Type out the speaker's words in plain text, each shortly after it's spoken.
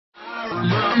Oscar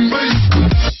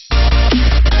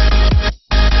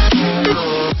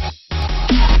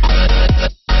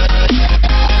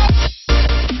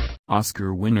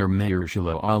winner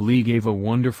Mahershala Ali gave a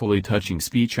wonderfully touching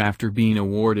speech after being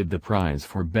awarded the prize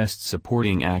for Best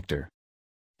Supporting Actor.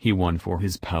 He won for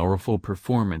his powerful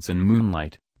performance in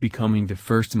Moonlight, becoming the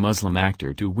first Muslim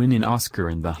actor to win an Oscar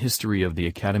in the history of the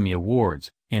Academy Awards,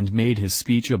 and made his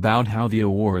speech about how the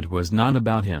award was not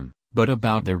about him, but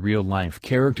about the real-life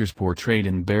characters portrayed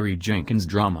in Barry Jenkins'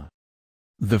 drama.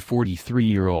 The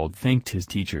 43-year-old thanked his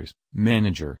teachers,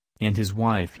 manager, and his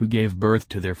wife who gave birth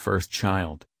to their first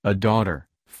child, a daughter,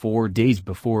 4 days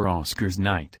before Oscars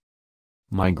night.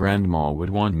 "My grandma would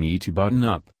want me to button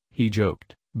up," he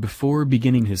joked, before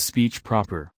beginning his speech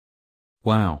proper.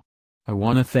 "Wow. I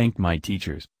want to thank my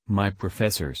teachers, my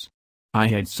professors. I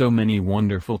had so many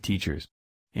wonderful teachers.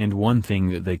 And one thing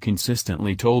that they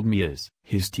consistently told me is,"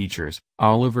 his teachers,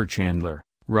 Oliver Chandler,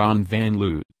 Ron Van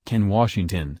Loo, Ken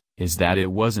Washington, "is that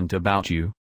it wasn't about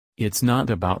you. It's not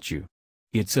about you.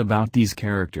 It's about these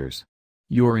characters.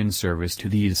 You're in service to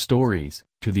these stories,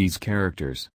 to these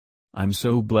characters. I'm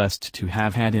so blessed to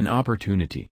have had an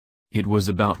opportunity. It was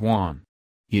about Juan.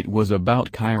 It was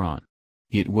about Chiron.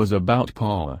 It was about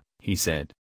Paula," he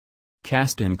said.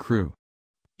 Cast and crew.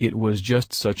 "It was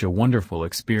just such a wonderful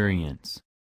experience.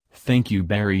 Thank you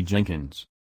Barry Jenkins.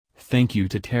 Thank you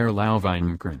to Tara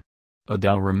Lauvinkran.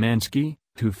 Adele Romansky,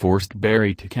 who forced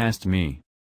Barry to cast me.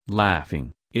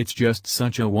 Laughing. It's just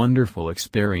such a wonderful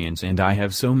experience and I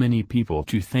have so many people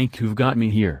to thank who've got me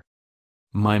here.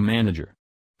 My manager.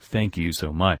 Thank you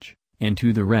so much, and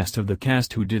to the rest of the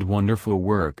cast who did wonderful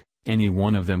work, any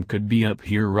one of them could be up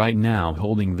here right now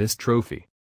holding this trophy.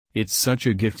 It's such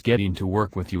a gift getting to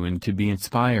work with you and to be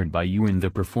inspired by you and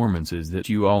the performances that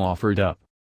you all offered up.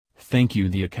 Thank you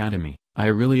the Academy, I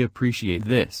really appreciate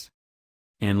this.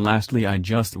 And lastly I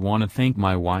just want to thank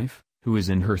my wife, who is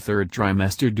in her 3rd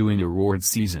trimester doing awards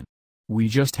season. We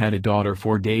just had a daughter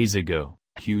 4 days ago."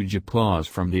 Huge applause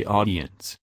from the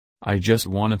audience. "I just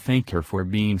want to thank her for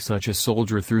being such a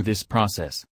soldier through this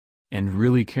process. And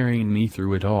really carrying me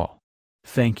through it all.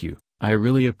 Thank you, I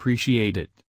really appreciate it.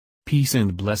 Peace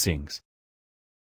and blessings."